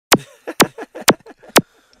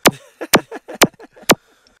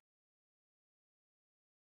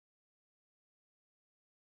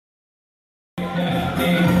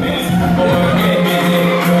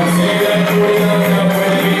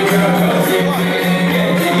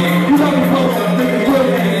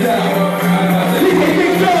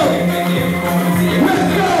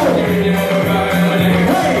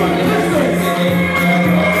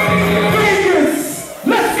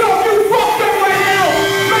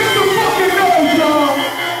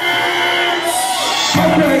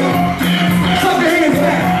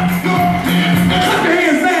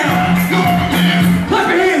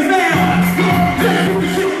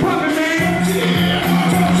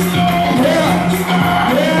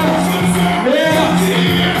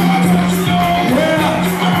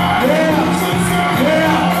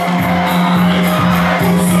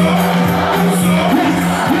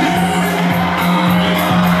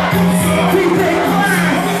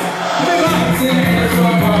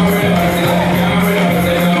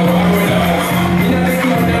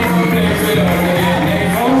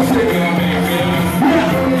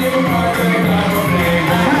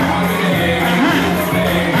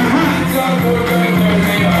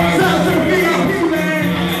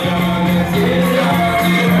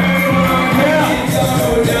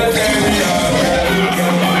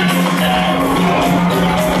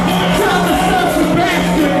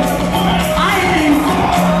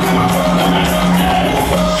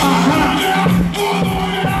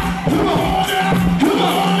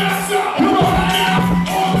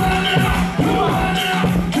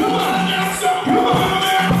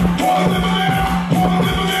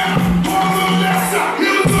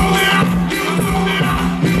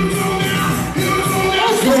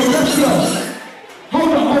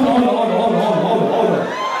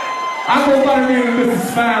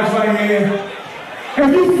Smilez right here. If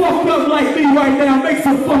you fucked up like me right now, make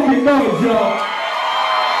some fucking noise, y'all.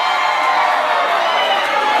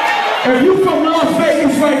 If you from Las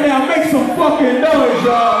Vegas right now, make some fucking noise,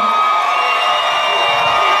 y'all.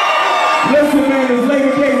 Listen, man, it's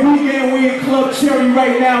Labor Day weekend. We in Club Cherry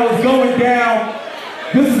right now. It's going down.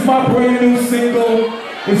 This is my brand new single.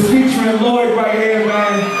 It's featuring Lloyd right here,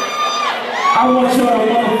 man. I want y'all to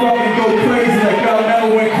motherfucking go crazy like y'all never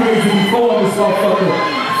went crazy before this motherfucker.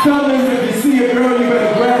 Fellas, if you see a girl, you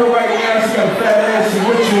better grab her right now. She got a fat ass, she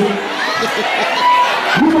with you.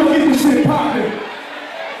 We gonna get this shit poppin'.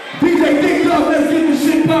 DJ Dick Up, let's get this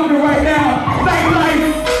shit poppin' right now. Nightlife.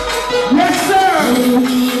 Yes, sir.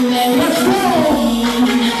 Let's go.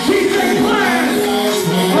 DJ Plan.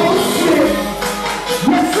 Oh, shit.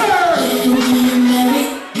 Yes, sir.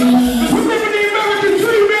 We're living the American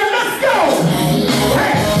dream, man. Let's go.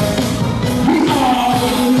 Hey. We are.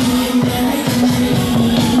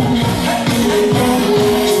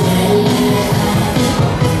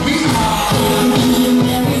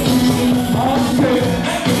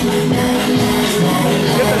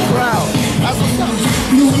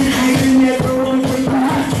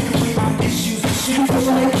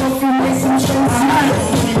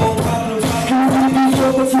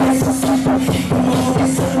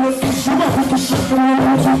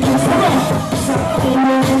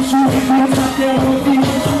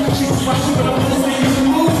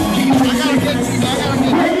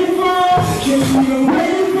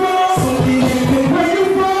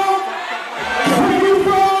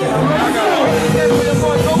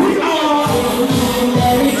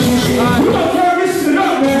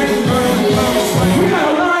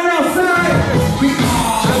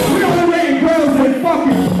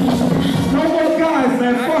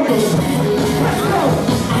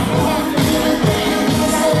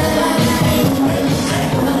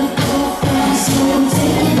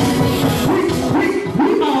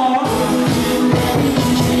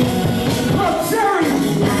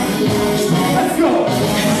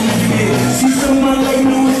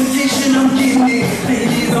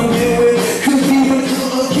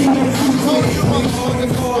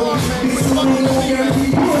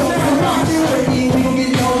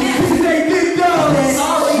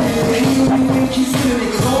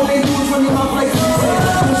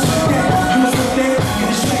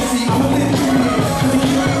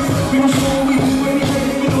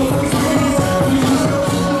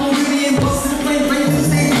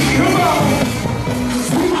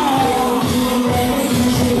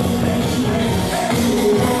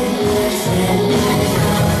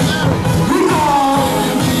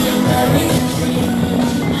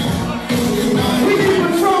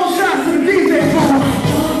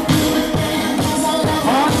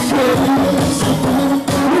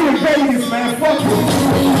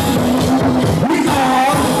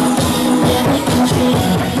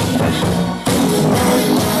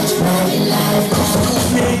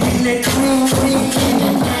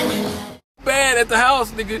 At the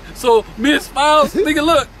house, nigga. So me and Smilez, nigga,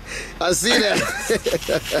 look. I see that.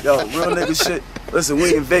 Yo, real nigga shit. Listen,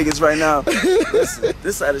 we in Vegas right now. Listen,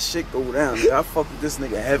 this how the shit go down, nigga. I fuck with this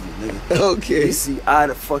nigga heavy, nigga. Okay. We see eye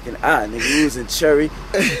to fucking eye, nigga. We was in Cherry.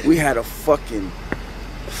 We had a fucking...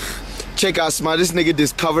 Check out Smilez. This nigga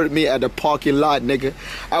just covered me at the parking lot, nigga.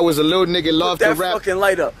 I was a little nigga, loved to rap. Put that fucking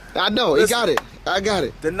light up. I know, Listen, he got it. I got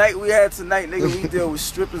it. The night we had tonight, nigga, we deal with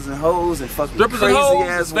strippers and hoes and fucking strippers crazy and hoes,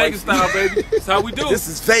 ass Vegas white style, baby. That's how we do. This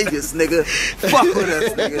is Vegas, nigga. Fuck with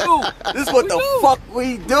us, nigga. This is what the fuck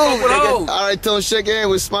we do, nigga. Alright, Tone, shake your hand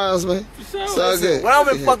with Smilez, man. Sure. It's all good. When I'm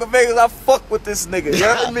in fucking Vegas, I fuck with this nigga. You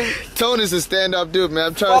heard me? Tone is a stand-up dude, man.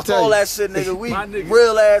 I'm trying fuck to tell all you. that shit, nigga. We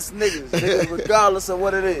real ass niggas, nigga, regardless of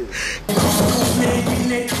what it is.